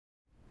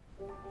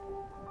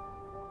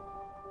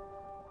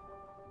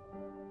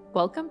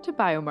Welcome to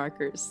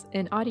Biomarkers,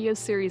 an audio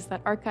series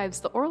that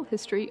archives the oral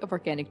history of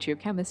organic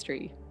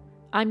geochemistry.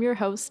 I'm your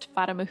host,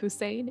 Fatima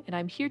Hussein, and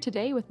I'm here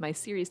today with my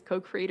series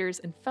co-creators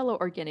and fellow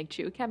organic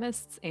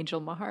geochemists,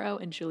 Angel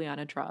Maharo and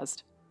Juliana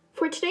Drozd.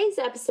 For today's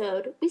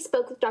episode, we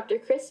spoke with Dr.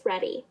 Chris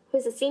Reddy, who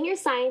is a senior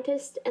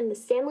scientist and the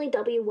Stanley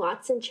W.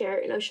 Watson Chair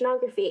in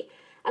Oceanography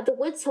at the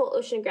Woods Hole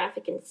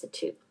Oceanographic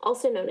Institute,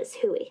 also known as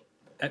WHOI.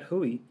 At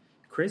WHOI,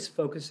 Chris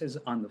focuses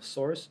on the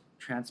source,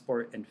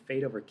 transport, and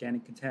fate of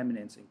organic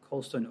contaminants in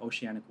coastal and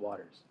oceanic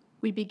waters.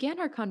 We began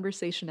our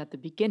conversation at the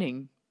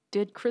beginning.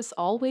 Did Chris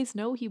always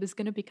know he was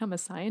going to become a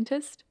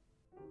scientist?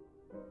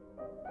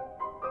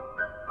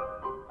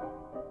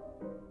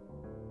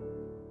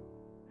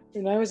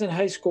 When I was in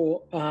high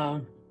school,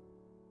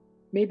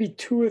 maybe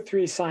 2 or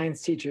 3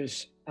 science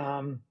teachers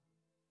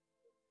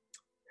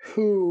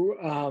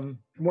who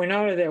went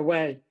out of their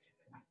way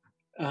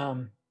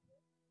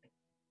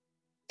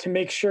to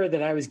make sure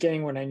that I was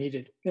getting what I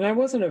needed. And I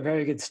wasn't a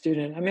very good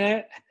student. I mean,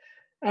 I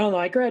don't know,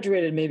 I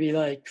graduated maybe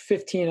like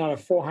 15 out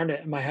of 400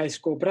 in my high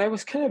school, but I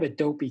was kind of a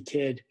dopey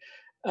kid.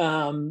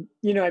 I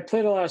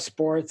played a lot of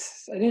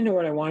sports. I didn't know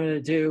what I wanted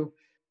to do.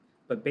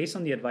 But based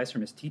on the advice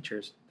from his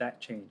teachers, that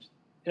changed.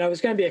 And I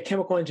was going to be a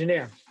chemical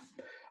engineer.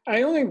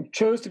 I only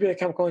chose to be a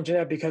chemical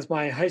engineer because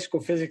my high school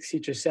physics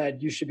teacher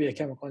said, you should be a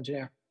chemical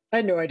engineer. I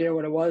had no idea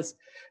what it was.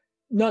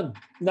 None,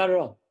 not at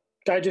all.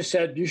 Guy just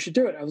said, you should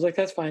do it. I was like,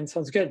 that's fine,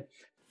 sounds good.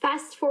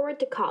 Fast forward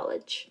to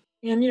college.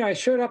 And, I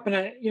showed up and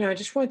I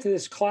just went to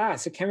this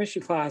class, a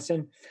chemistry class.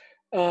 And,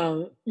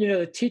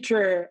 the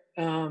teacher,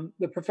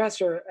 the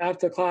professor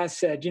after class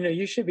said,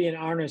 you should be in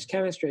honors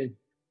chemistry.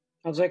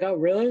 I was like, oh,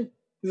 really?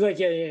 He's like,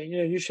 yeah,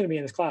 you shouldn't be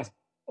in this class.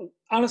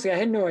 Honestly, I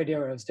had no idea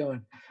what I was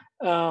doing.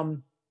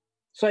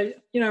 So I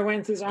went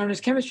into this honors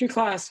chemistry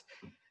class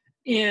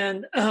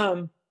and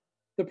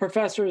the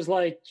professor was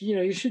like,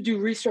 you should do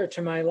research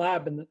in my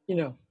lab. And, I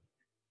was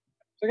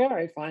like, all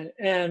right, fine.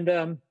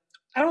 And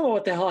I don't know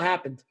what the hell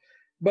happened,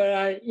 but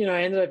I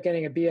ended up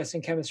getting a BS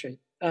in chemistry.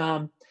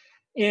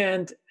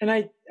 And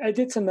I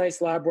did some nice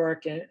lab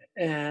work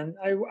and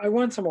I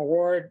won some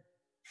award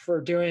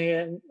for doing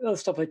it and other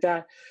stuff like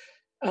that.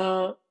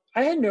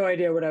 I had no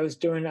idea what I was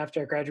doing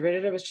after I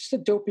graduated. I was just a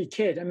dopey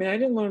kid. I mean, I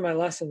didn't learn my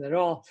lesson at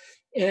all.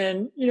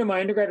 And, my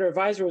undergraduate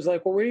advisor was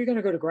like, well, where are you going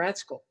to go to grad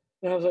school?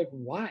 And I was like,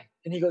 why?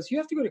 And he goes, you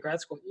have to go to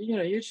grad school.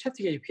 You just have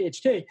to get your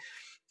PhD.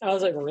 I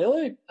was like,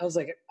 really? I was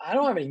like, I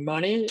don't have any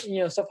money,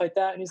 stuff like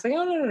that. And he's like,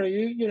 oh, no,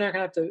 you're not going to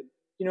have to,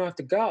 you don't have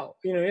to go.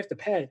 You have to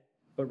pay.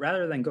 But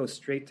rather than go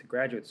straight to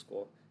graduate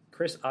school,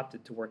 Chris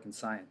opted to work in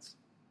science.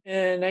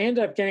 And I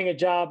ended up getting a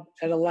job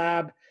at a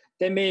lab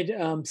that made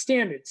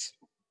standards,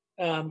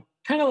 kind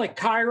of like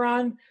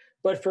Chiron,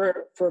 but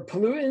for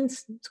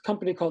pollutants. It's a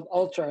company called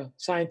Ultra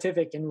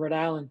Scientific in Rhode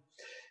Island.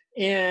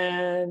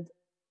 And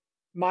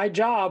my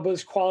job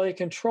was quality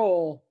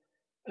control.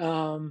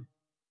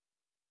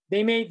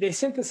 They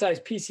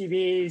synthesized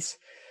PCBs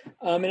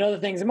and other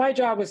things. And my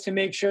job was to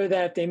make sure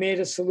that they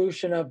made a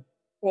solution of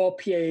all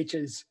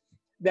pHs,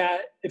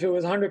 that if it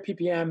was 100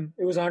 ppm,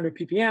 it was 100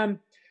 ppm.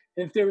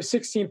 And if there was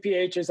 16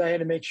 pHs, I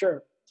had to make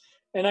sure.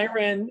 And I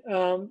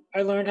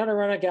learned how to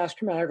run a gas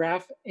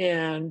chromatograph.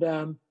 And,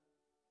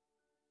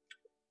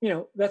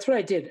 that's what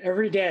I did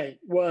every day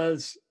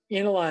was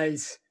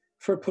analyze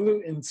for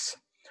pollutants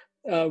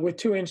with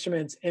 2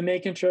 instruments and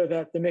making sure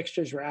that the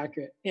mixtures were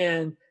accurate.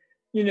 And,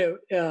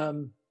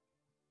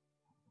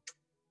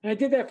 I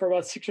did that for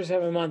about 6 or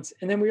 7 months,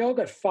 and then we all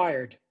got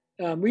fired.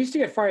 We used to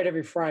get fired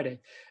every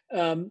Friday.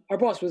 Our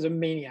boss was a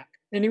maniac,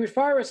 and he would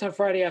fire us on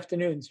Friday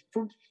afternoons.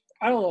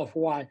 I don't know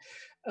why.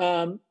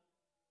 And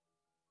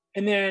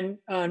then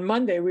on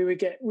Monday, we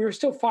were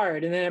still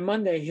fired. And then on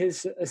Monday,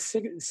 his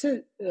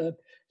assistant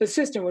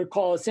would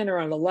call us in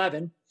around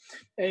 11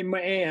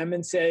 a.m.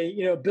 and say,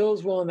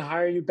 Bill's willing to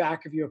hire you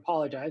back if you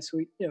apologize. So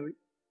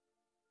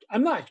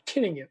I'm not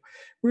kidding you.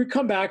 We would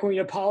come back and we'd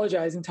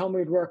apologize and tell him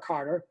we'd work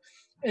harder.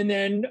 And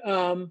then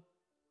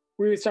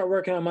we would start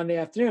working on Monday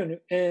afternoon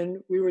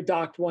and we were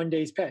docked 1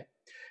 day's pay.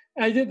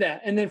 And I did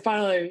that. And then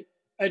finally,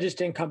 I just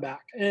didn't come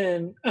back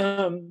and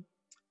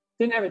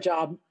didn't have a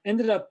job.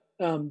 Ended up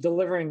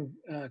delivering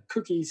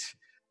cookies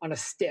on a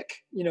stick,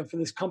 for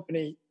this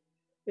company.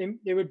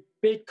 They would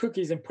bake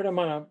cookies and put them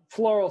on a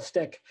floral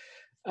stick.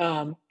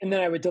 And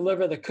then I would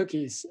deliver the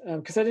cookies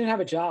because I didn't have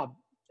a job.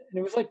 And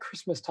it was like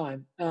Christmas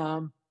time. Let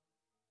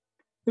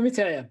me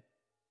tell you.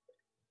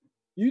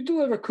 You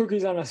deliver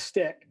cookies on a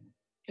stick,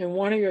 and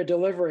one of your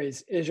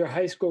deliveries is your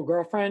high school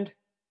girlfriend,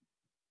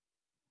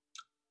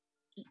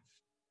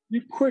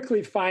 you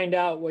quickly find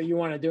out what you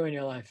want to do in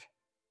your life.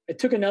 I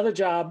took another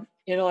job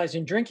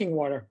analyzing drinking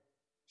water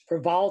for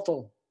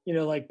volatile,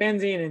 like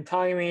benzene and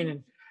toluene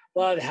and a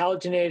lot of the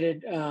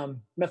halogenated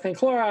methane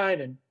chloride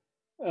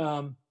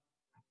and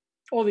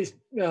all these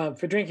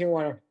for drinking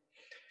water.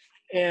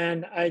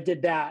 And I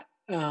did that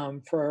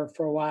for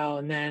a while.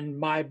 And then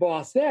my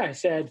boss there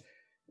said,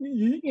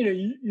 you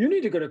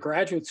need to go to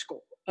graduate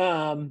school.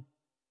 I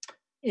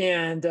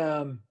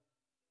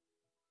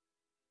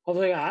was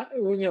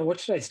was like, what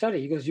should I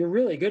study? He goes, you're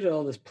really good at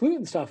all this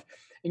pollutant stuff.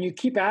 And you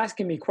keep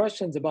asking me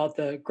questions about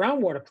the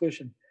groundwater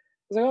pollution. I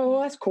was like, oh,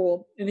 well, that's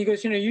cool. And he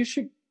goes, you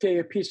should get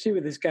your PhD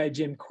with this guy,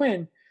 Jim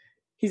Quinn.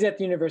 He's at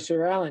the University of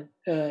Rhode Island,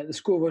 the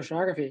School of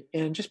Oceanography.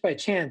 And just by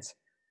chance,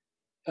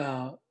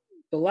 the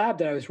lab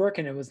that I was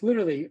working in was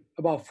literally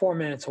about 4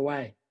 minutes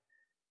away.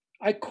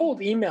 I cold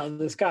emailed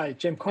this guy,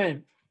 Jim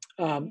Quinn,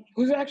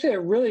 who's actually a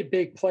really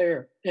big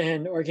player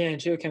in organic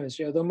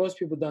geochemistry, although most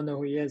people don't know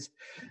who he is.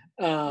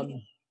 I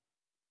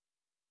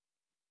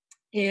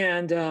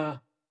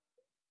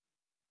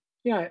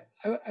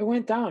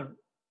went down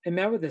and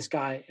met with this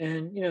guy,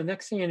 and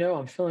next thing you know,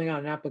 I'm filling out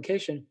an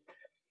application,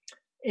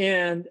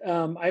 and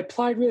I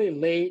applied really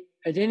late.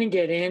 I didn't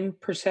get in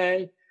per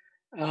se.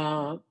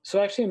 So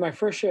actually, in my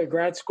first year of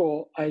grad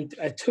school, I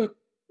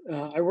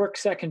worked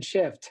second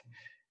shift,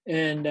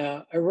 and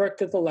I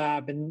worked at the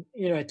lab, and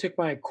I took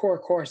my core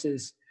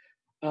courses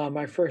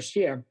my first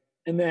year,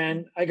 and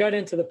then I got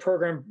into the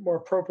program more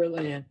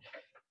appropriately, and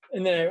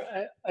then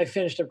I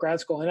finished up grad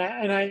school,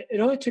 and it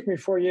only took me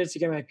 4 years to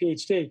get my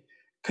PhD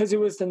because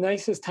it was the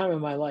nicest time of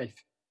my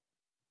life.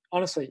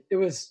 Honestly,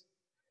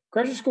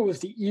 graduate school was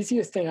the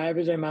easiest thing I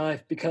ever did in my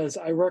life because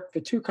I worked for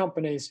 2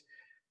 companies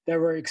that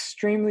were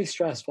extremely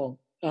stressful,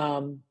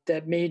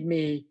 that made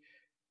me,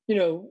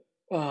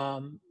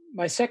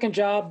 my second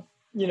job,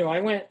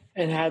 I went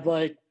and had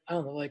like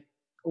a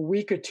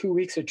week or 2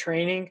 weeks of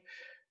training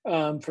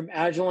from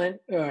Agilent.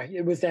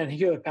 It was then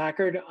Hewlett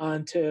Packard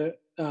onto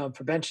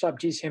for benchtop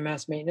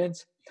GCMS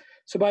maintenance.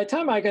 So by the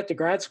time I got to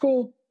grad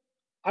school,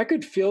 I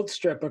could field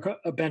strip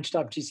a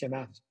benchtop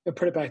GCMS and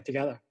put it back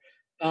together.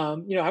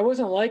 I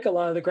wasn't like a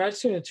lot of the grad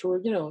students who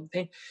were,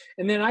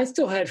 and then I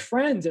still had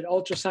friends at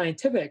Ultra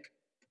Scientific,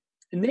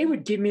 and they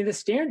would give me the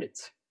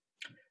standards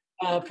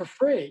for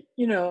free,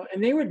 and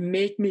they would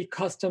make me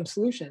custom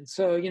solutions.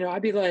 So,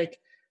 I'd be like,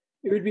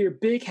 it would be a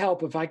big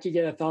help if I could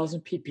get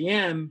 1,000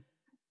 ppm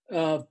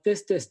of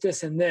this,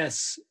 and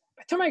this.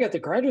 By the time I got to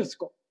graduate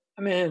school,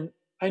 I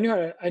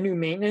knew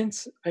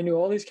maintenance. I knew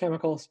all these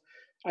chemicals.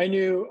 I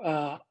knew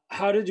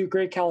how to do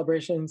great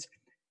calibrations.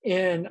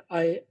 And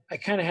I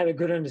kind of had a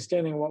good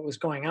understanding of what was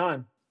going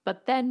on.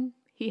 But then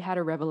he had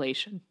a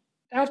revelation.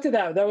 After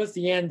that was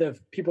the end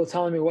of people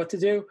telling me what to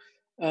do.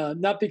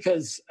 Not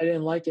because I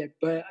didn't like it,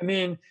 but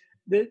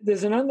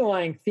there's an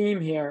underlying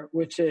theme here,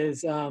 which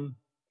is a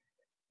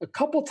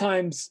couple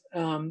times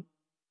I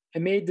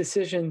made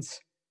decisions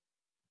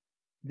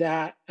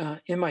that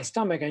in my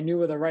stomach I knew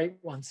were the right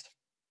ones.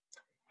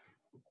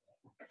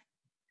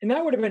 And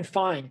that would have been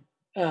fine.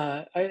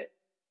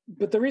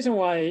 But the reason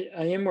why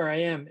I am where I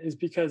am is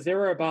because there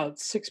were about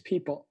 6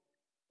 people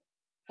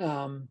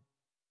who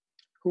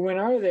went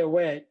out of their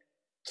way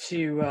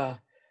to,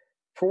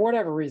 for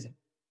whatever reason,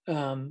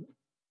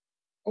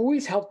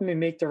 always helped me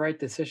make the right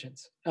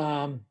decisions.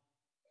 Fairy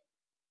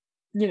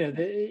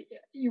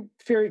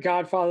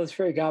godfathers,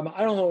 fairy godmothers,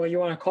 I don't know what you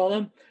want to call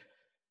them.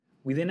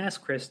 We then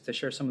asked Chris to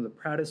share some of the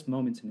proudest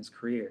moments in his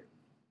career.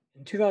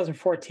 In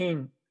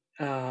 2014,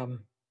 I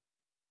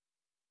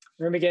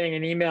remember getting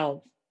an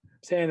email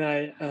saying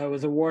that I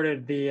was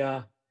awarded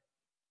the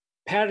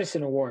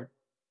Patterson Award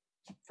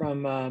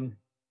from the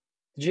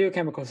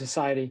Geochemical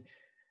Society,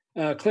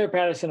 Claire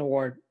Patterson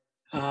Award.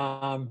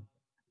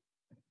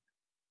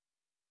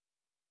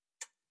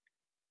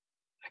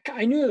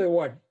 I knew the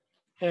award,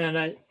 and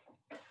I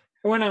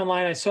went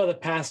online. I saw the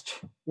past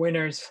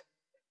winners.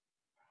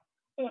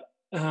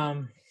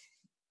 I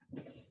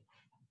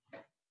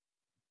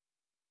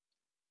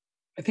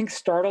think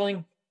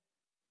startling.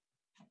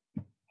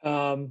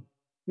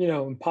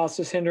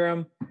 Imposter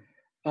syndrome,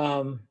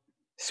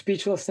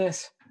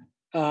 speechlessness.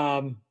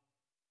 Tim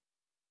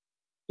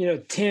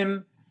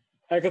Eggleton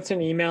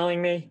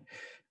emailing me.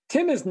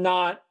 Tim is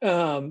not,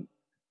 Tim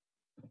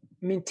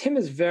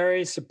is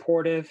very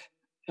supportive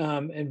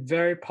and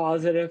very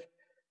positive.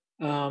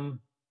 And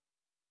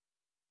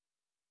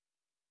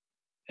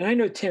I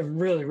know Tim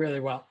really, really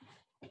well,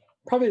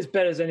 probably as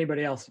better as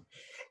anybody else.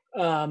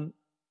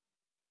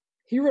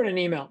 He wrote an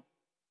email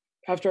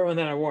after I won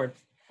that award.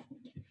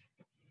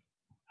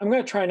 I'm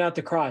going to try not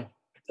to cry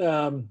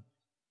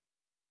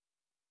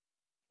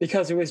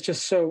because it was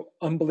just so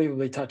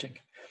unbelievably touching.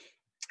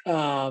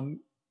 So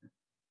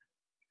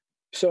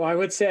I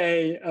would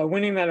say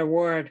winning that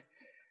award,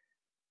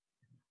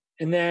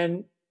 and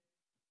then,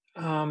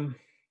 when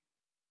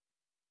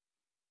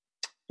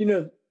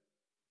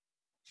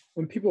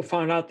people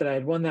found out that I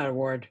had won that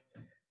award,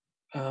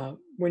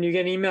 when you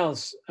get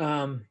emails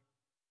from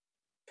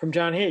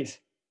John Hayes,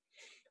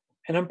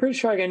 and I'm pretty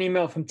sure I got an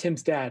email from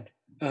Tim's dad,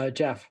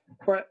 Jeff,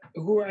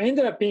 who I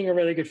ended up being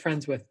really good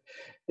friends with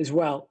as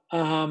well.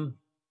 It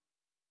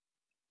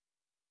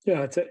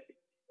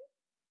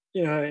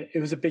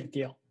was a big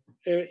deal.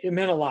 It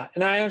meant a lot.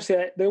 And I honestly,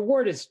 the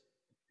award is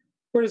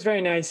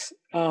very nice.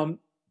 It's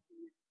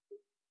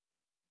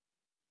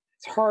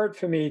hard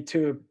for me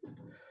to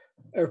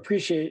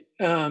appreciate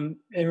and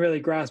really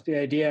grasp the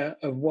idea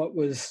of what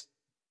was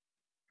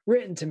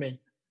written to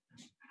me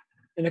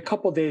in a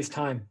couple days'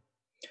 time.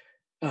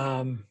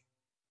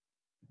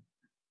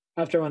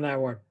 After I won that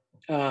award.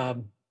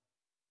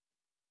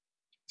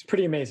 It's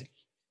pretty amazing.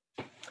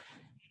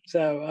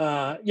 So,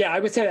 I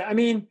would say that. I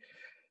mean,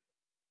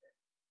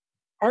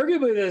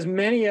 arguably there's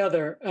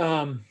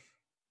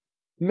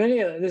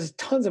there's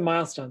tons of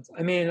milestones.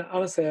 I mean,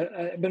 honestly,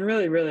 I've been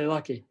really, really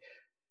lucky.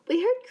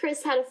 We heard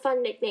Chris had a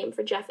fun nickname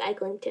for Jeff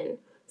Eglinton,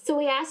 so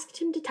we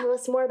asked him to tell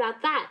us more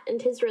about that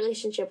and his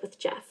relationship with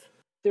Jeff.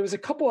 There was a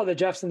couple other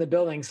Jeffs in the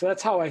building, so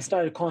that's how I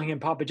started calling him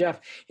Papa Jeff.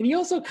 And he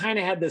also kind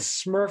of had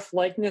this Smurf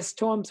likeness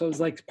to him, so it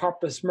was like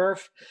Papa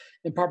Smurf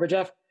and Papa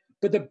Jeff.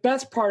 But the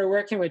best part of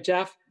working with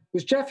Jeff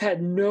was Jeff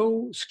had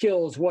no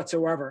skills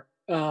whatsoever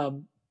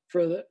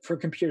for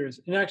computers.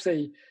 And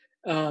actually,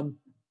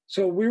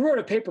 so we wrote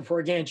a paper for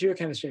organic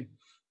geochemistry,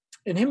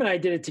 and him and I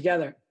did it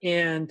together.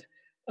 And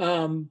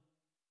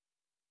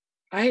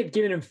I had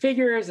given him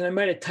figures, and I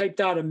might have typed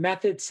out a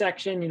method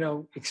section,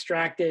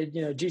 extracted,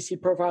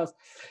 GC profiles.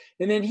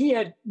 And then he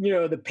had,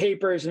 the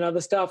papers and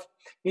other stuff.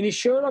 And he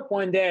showed up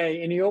one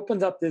day, and he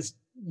opens up this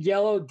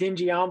yellow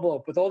dingy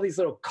envelope with all these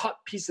little cut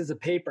pieces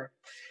of paper.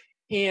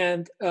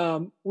 And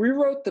we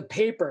wrote the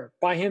paper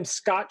by him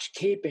Scotch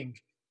taping,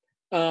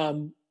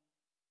 handwritten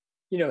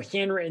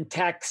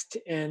text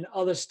and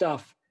other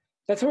stuff.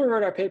 That's how we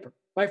wrote our paper.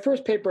 My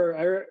first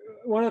paper,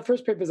 one of the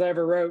first papers I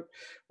ever wrote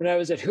when I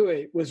was at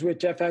Hui was with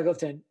Jeff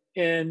Eglinton,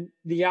 and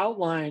the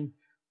outline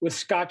was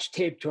Scotch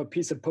taped to a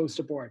piece of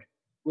poster board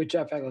with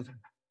Jeff Eglinton.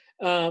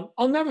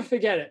 I'll never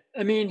forget it.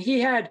 I mean, he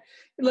had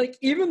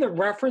even the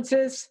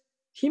references.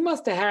 He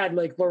must have had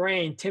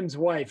Lorraine, Tim's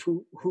wife,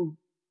 who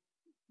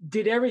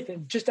did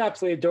everything. Just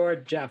absolutely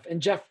adored Jeff,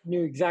 and Jeff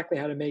knew exactly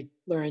how to make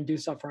Lorraine do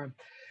stuff for him.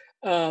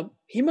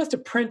 He must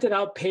have printed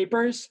out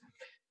papers,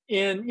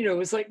 and it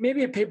was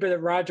maybe a paper that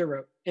Roger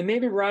wrote. And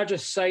maybe Roger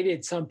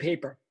cited some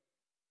paper.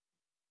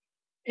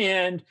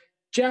 And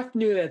Jeff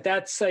knew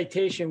that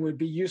citation would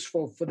be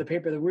useful for the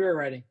paper that we were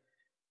writing.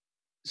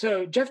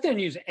 So Jeff didn't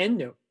use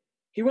EndNote.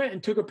 He went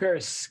and took a pair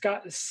of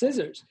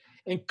scissors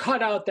and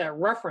cut out that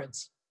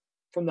reference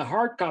from the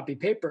hard copy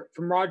paper,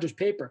 from Roger's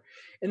paper.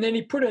 And then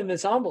he put it in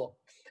this envelope.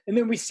 And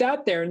then we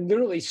sat there and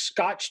literally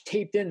Scotch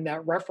taped in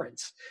that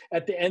reference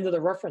at the end of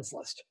the reference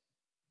list.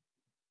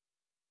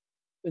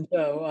 And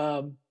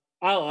so,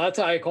 I don't know, that's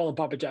how I call him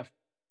Papa Jeff.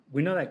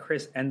 We know that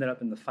Chris ended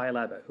up in the Phi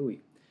Lab at Hui,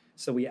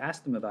 so we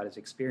asked him about his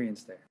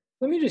experience there.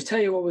 Let me just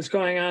tell you what was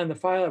going on in the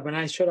Phi Lab when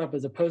I showed up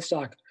as a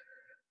postdoc.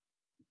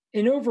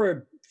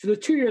 For the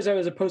 2 years I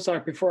was a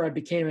postdoc before I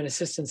became an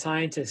assistant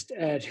scientist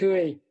at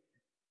Hui,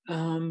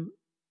 Phi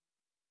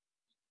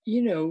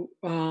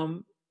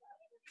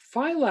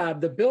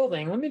Lab, the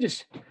building, let me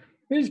just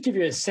give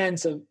you a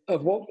sense of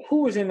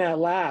who was in that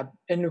lab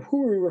and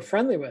who we were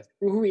friendly with,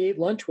 who we ate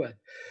lunch with.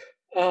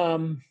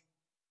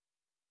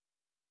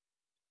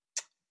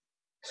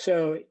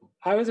 So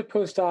I was a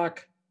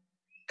postdoc.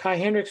 Kai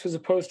Hendricks was a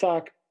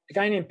postdoc. A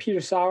guy named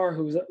Peter Sauer,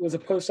 who was a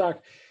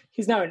postdoc,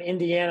 he's now in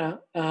Indiana.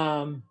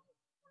 This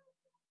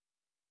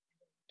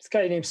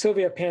guy named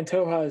Silvia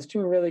Pantoja is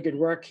doing really good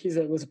work.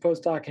 Was a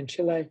postdoc in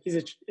Chile.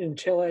 He's in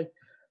Chile. I'm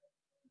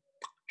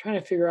trying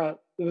to figure out,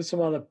 there was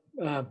some other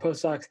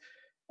postdocs.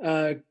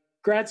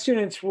 Grad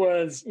students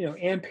was,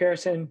 Ann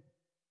Pearson,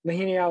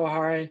 Lahini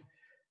Awahare,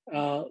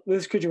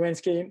 Liz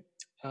Kujawinsky,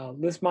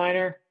 Liz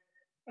Miner,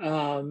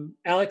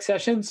 Alex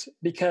Sessions,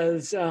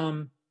 because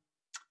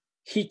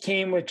he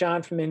came with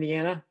John from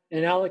Indiana,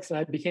 and Alex and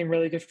I became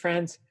really good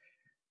friends.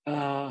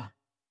 And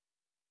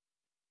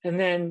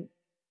then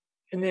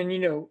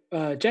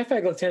Jeff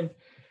Eglinton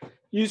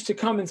used to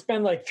come and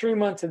spend 3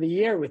 months of the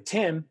year with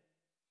Tim.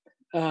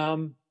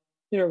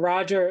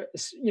 Roger,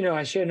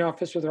 I shared an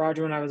office with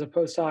Roger when I was a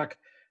postdoc.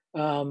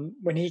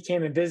 When he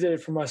came and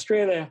visited from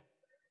Australia,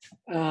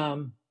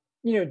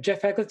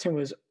 Jeff Eglinton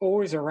was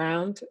always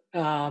around.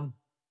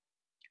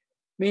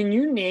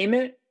 You name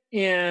it.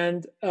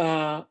 And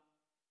I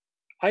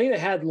either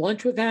had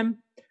lunch with him,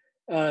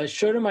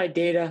 showed him my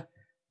data,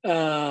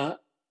 or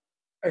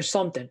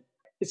something.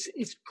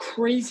 It's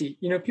crazy.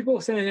 People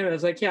were saying to him, I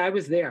was like, yeah, I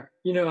was there.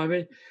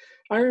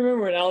 I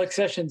remember when Alex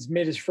Sessions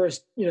made his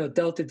first,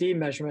 delta D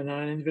measurement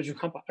on an individual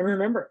compound. I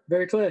remember it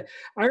very clearly.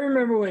 I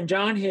remember when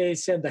John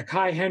Hayes said to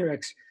Kai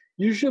Hendricks,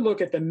 you should look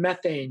at the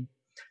methane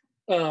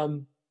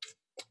for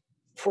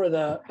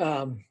the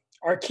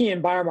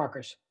Archean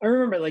biomarkers. I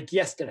remember it like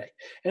yesterday.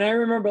 And I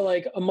remember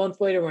like a month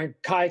later when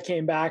Kai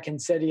came back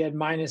and said he had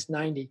minus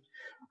 90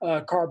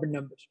 carbon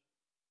numbers.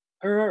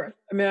 I remember it.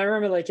 I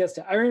remember like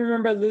yesterday. I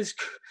remember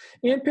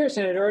Ann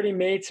Pearson had already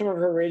made some of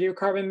her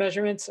radiocarbon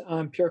measurements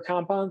on pure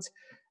compounds.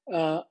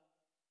 But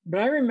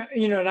I remember,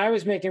 and I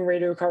was making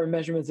radiocarbon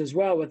measurements as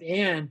well with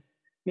Ann.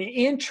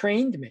 Ann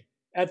trained me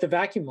at the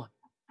vacuum line.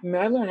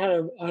 I learned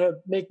how to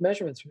make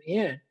measurements from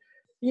Ann.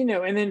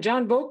 And then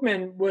John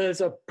Volkman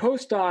was a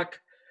postdoc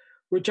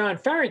with John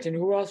Farrington,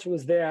 who also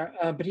was there,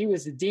 but he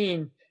was the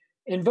dean.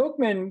 And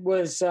Volkman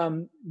was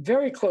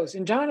very close.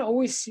 And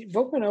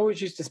Volkman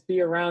always used to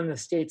be around the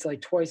States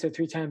like twice or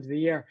three times a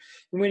year.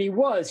 And when he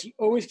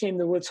always came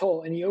to Woods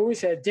Hole, and he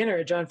always had dinner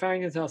at John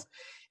Farrington's house.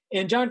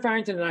 And John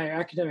Farrington and I are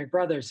academic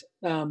brothers.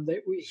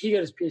 He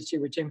got his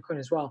PhD with Jim Kuhn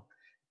as well.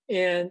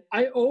 And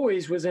I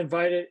always was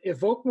invited. If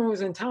Volkman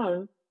was in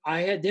town,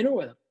 I had dinner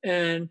with him.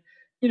 And,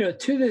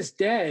 to this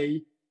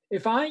day,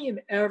 if I am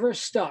ever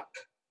stuck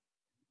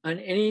on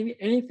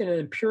anything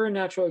in pure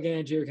natural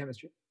organic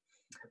geochemistry,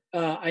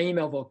 I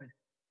email Volkman.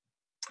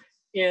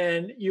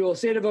 And you will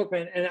say to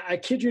Volkman, and I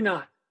kid you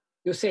not,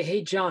 you'll say,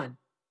 hey, John,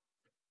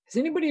 has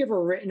anybody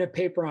ever written a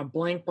paper on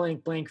blank,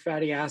 blank, blank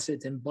fatty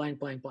acids and blank,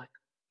 blank, blank?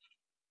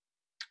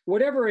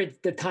 Whatever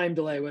the time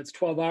delay was,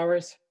 12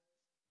 hours,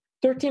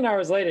 13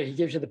 hours later, he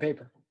gives you the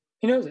paper.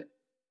 He knows it.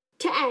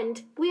 To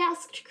end, we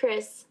asked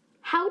Chris,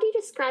 how would you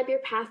describe your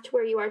path to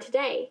where you are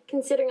today,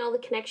 considering all the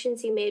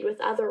connections you made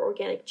with other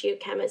organic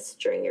geochemists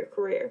during your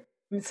career?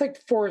 It's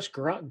like Forrest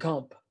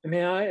Gump. I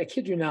mean, I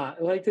kid you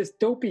not. Like this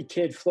dopey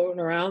kid floating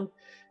around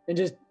and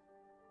just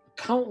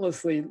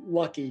countlessly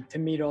lucky to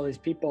meet all these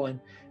people.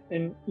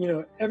 And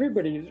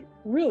everybody is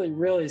really,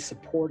 really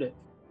supportive.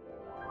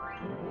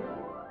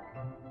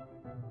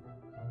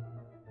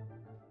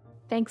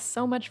 Thanks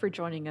so much for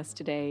joining us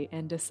today,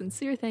 and a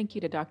sincere thank you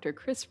to Dr.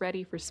 Chris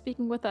Reddy for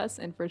speaking with us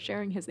and for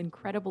sharing his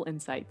incredible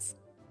insights.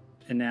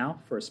 And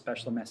now for a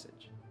special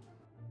message.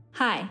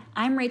 Hi,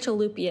 I'm Rachel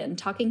Lupian,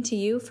 talking to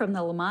you from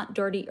the Lamont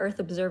Doherty Earth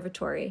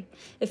Observatory.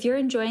 If you're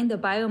enjoying the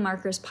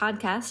Biomarkers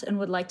podcast and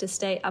would like to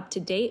stay up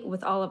to date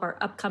with all of our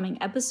upcoming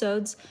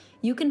episodes,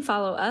 you can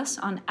follow us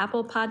on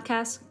Apple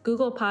Podcasts,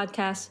 Google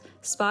Podcasts,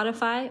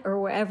 Spotify, or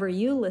wherever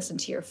you listen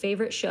to your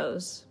favorite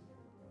shows.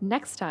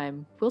 Next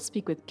time, we'll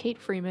speak with Kate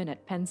Freeman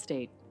at Penn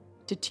State.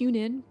 To tune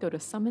in, go to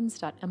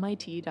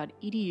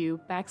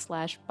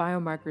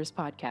summons.mit.edu/biomarkers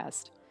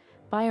podcast.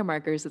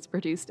 Biomarkers is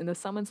produced in the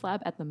Summons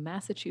Lab at the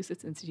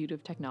Massachusetts Institute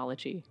of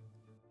Technology.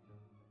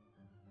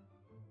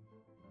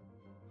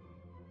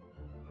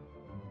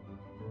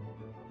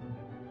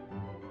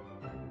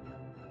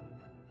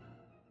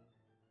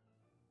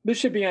 This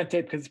should be on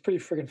tape because it's pretty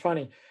freaking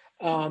funny.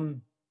 So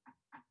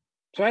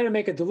I had to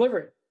make a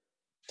delivery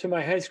to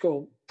my high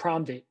school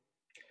prom date.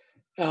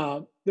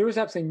 There was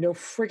absolutely no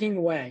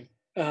freaking way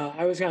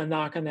I was going to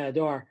knock on that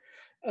door,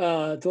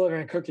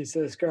 delivering cookies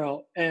to this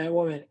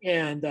woman.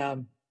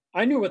 And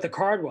I knew what the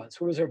card was.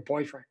 Who was her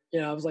boyfriend?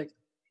 I was like,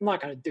 I'm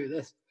not going to do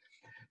this.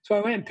 So I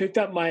went and picked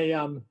up my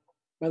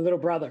my little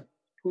brother,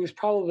 who was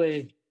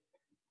probably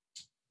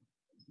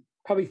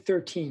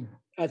 13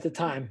 at the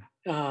time.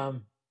 I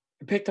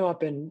picked him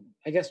up in,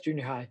 I guess,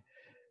 junior high,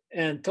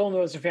 and told him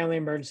it was a family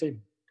emergency.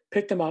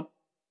 Picked him up,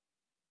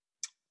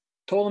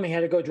 told him he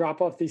had to go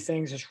drop off these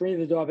things, just ring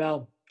the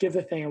doorbell, give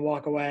the thing, and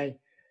walk away.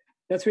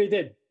 That's what he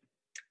did.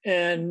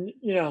 And,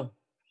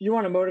 you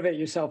want to motivate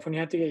yourself when you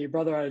have to get your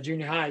brother out of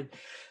junior high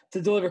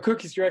to deliver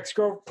cookies to your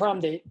ex-girl prom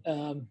date.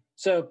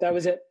 So that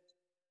was it.